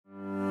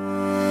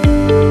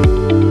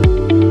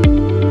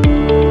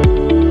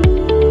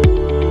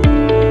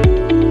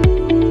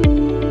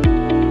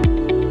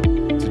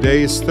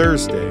is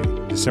Thursday,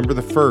 December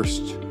the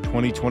 1st,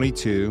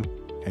 2022,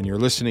 and you're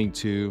listening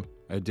to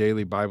a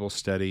daily Bible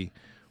study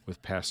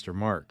with Pastor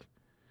Mark.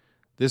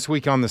 This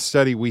week on the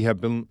study, we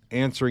have been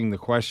answering the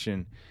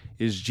question,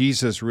 is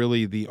Jesus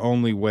really the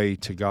only way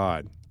to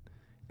God?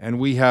 And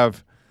we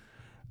have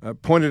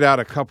pointed out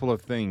a couple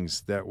of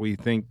things that we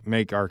think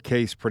make our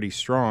case pretty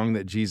strong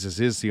that Jesus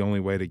is the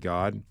only way to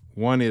God.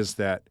 One is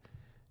that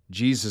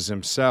Jesus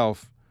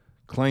himself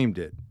claimed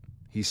it.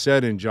 He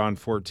said in John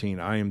 14,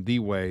 I am the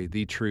way,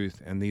 the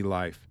truth, and the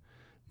life.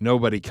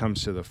 Nobody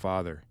comes to the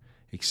Father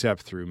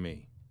except through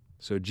me.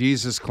 So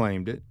Jesus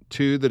claimed it.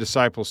 Two, the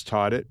disciples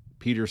taught it.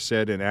 Peter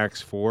said in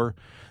Acts 4,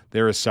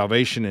 there is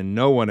salvation in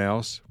no one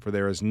else, for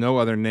there is no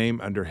other name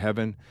under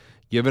heaven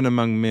given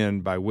among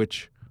men by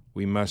which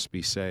we must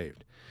be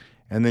saved.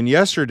 And then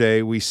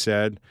yesterday we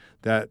said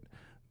that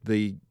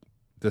the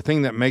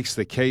thing that makes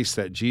the case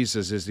that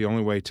Jesus is the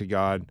only way to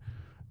God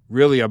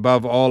really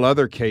above all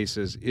other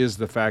cases is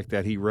the fact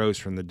that he rose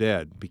from the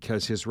dead,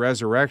 because his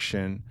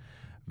resurrection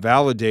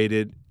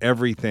validated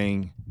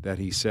everything that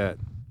he said.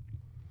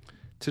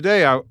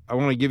 Today, I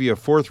want to give you a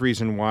fourth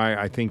reason why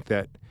I think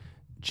that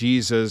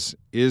Jesus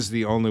is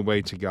the only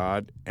way to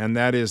God, and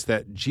that is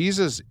that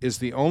Jesus is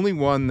the only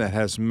one that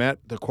has met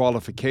the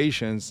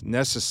qualifications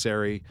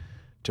necessary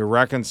to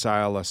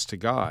reconcile us to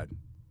God.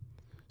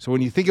 So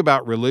when you think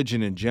about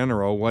religion in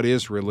general, what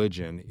is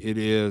religion? It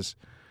is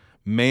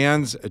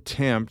man's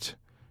attempt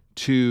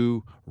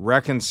to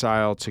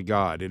reconcile to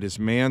God. It is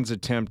man's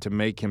attempt to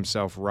make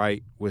himself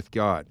right with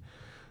God.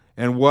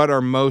 And what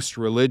are most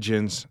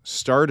religions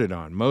started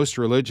on? Most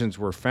religions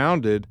were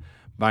founded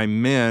by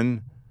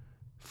men,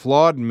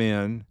 flawed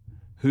men,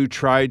 who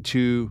tried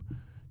to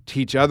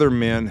teach other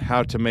men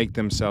how to make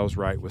themselves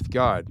right with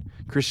God.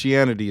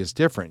 Christianity is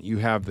different. You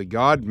have the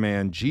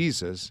God-man,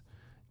 Jesus.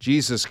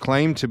 Jesus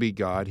claimed to be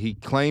God. He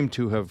claimed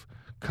to have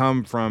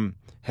come from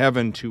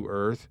heaven to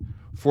earth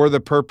for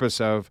the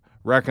purpose of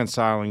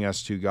reconciling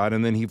us to God,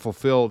 and then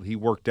he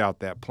worked out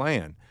that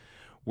plan.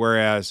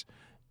 Whereas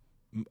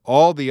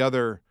all the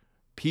other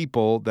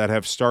people that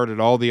have started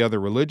all the other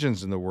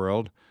religions in the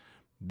world,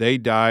 they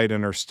died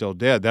and are still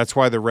dead. That's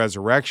why the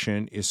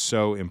resurrection is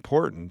so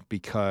important,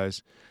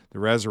 because the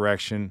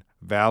resurrection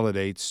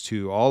validates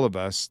to all of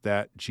us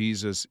that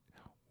Jesus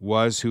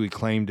was who he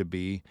claimed to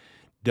be,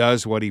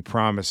 does what he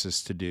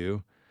promises to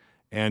do,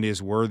 and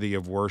is worthy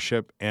of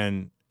worship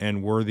and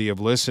worthy of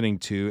listening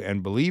to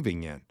and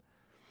believing in.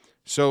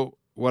 So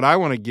what I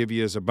want to give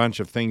you is a bunch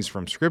of things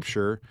from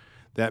Scripture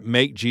that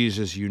make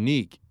Jesus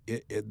unique,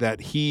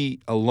 that he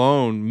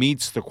alone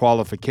meets the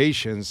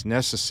qualifications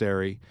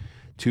necessary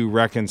to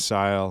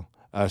reconcile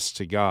us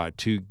to God,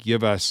 to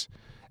give us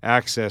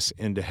access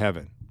into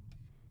heaven.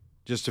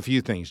 Just a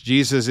few things.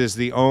 Jesus is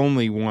the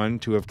only one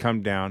to have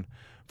come down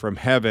from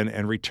heaven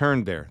and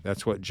returned there.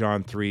 That's what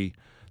John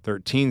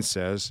 3:13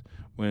 says.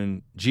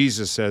 When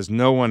Jesus says,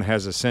 no one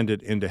has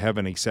ascended into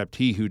heaven except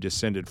he who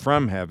descended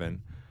from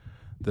heaven,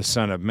 the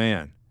Son of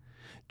Man.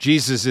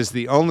 Jesus is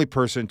the only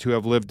person to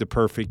have lived a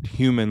perfect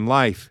human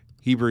life.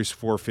 Hebrews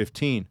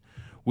 4:15.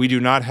 We do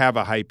not have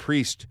a high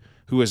priest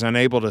who is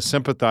unable to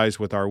sympathize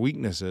with our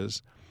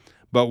weaknesses,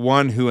 but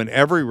one who in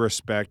every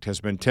respect has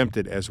been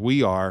tempted as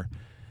we are,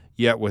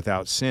 yet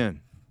without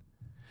sin.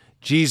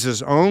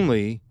 Jesus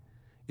only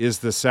is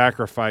the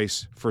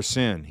sacrifice for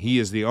sin. He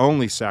is the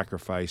only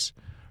sacrifice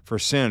for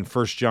sin.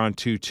 1 John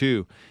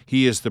 2:2.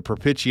 He is the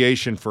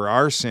propitiation for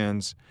our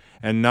sins,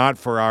 and not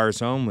for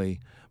ours only,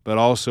 but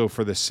also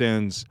for the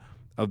sins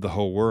of the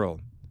whole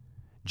world.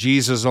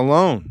 Jesus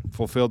alone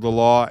fulfilled the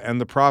law and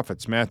the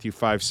prophets. Matthew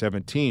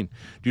 5:17.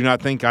 Do not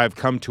think I have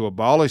come to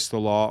abolish the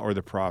law or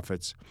the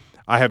prophets.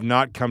 I have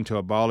not come to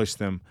abolish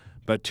them,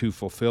 but to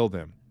fulfill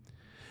them.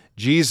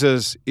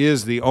 Jesus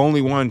is the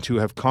only one to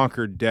have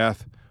conquered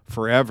death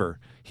forever.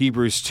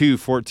 Hebrews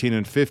 2:14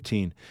 and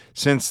 15.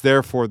 Since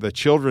therefore the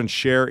children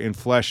share in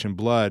flesh and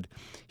blood,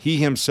 he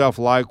himself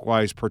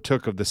likewise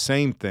partook of the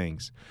same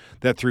things,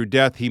 that through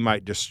death he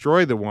might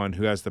destroy the one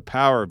who has the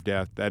power of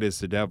death, that is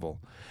the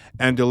devil,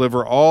 and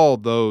deliver all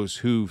those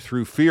who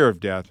through fear of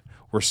death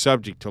were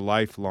subject to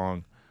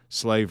lifelong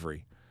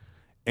slavery.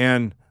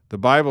 And the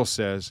Bible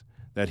says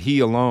that he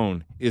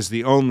alone is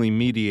the only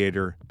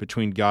mediator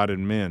between God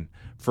and men.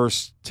 1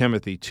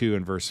 Timothy 2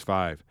 and verse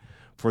 5.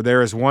 For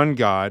there is one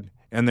God,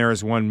 and there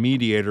is one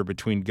mediator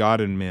between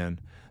God and men,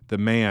 the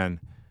man,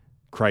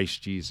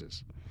 Christ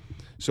Jesus.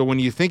 So when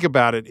you think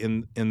about it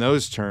in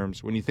those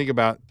terms, when you think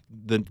about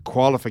the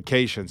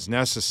qualifications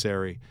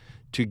necessary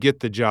to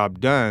get the job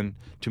done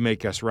to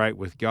make us right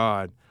with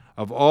God,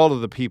 of all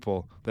of the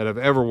people that have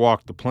ever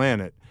walked the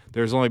planet,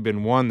 there's only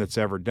been one that's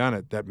ever done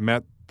it that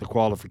met the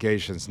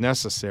qualifications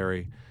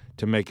necessary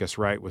to make us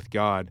right with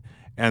God,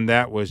 and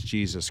that was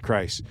Jesus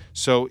Christ.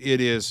 So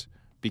it is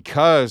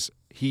because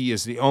he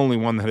is the only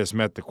one that has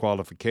met the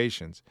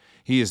qualifications.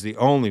 He is the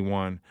only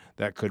one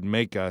that could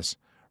make us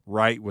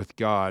right with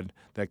God,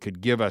 that could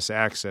give us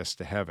access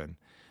to heaven,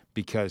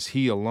 because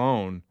he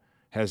alone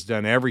has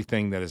done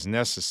everything that is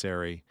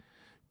necessary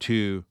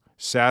to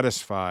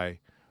satisfy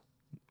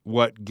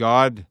what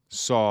God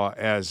saw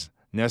as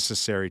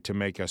necessary to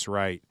make us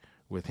right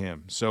with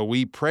him. So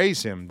we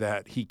praise him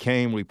that he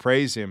came. We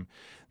praise him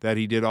that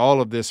he did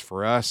all of this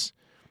for us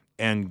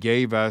and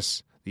gave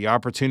us the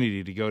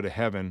opportunity to go to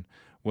heaven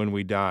when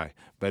we die.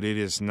 But it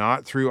is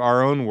not through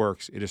our own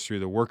works. It is through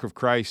the work of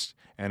Christ,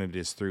 and it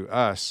is through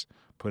us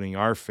putting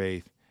our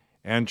faith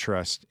and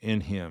trust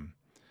in him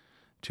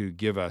to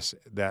give us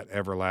that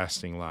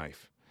everlasting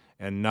life,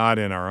 and not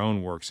in our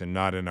own works and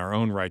not in our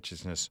own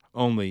righteousness,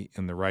 only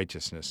in the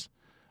righteousness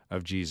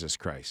of Jesus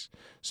Christ.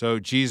 So,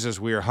 Jesus,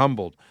 we are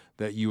humbled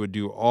that you would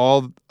do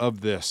all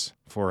of this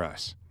for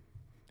us.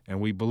 And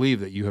we believe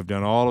that you have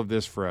done all of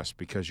this for us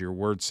because your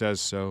word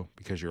says so,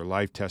 because your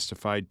life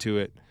testified to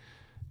it.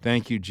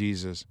 Thank you,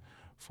 Jesus,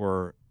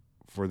 for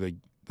the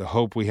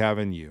hope we have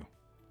in you.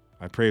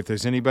 I pray if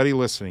there's anybody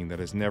listening that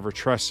has never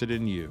trusted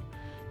in you,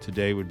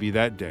 today would be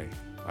that day.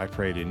 I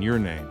pray it in your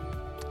name.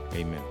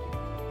 Amen.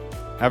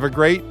 Have a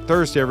great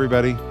Thursday,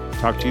 everybody.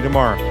 Talk to you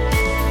tomorrow.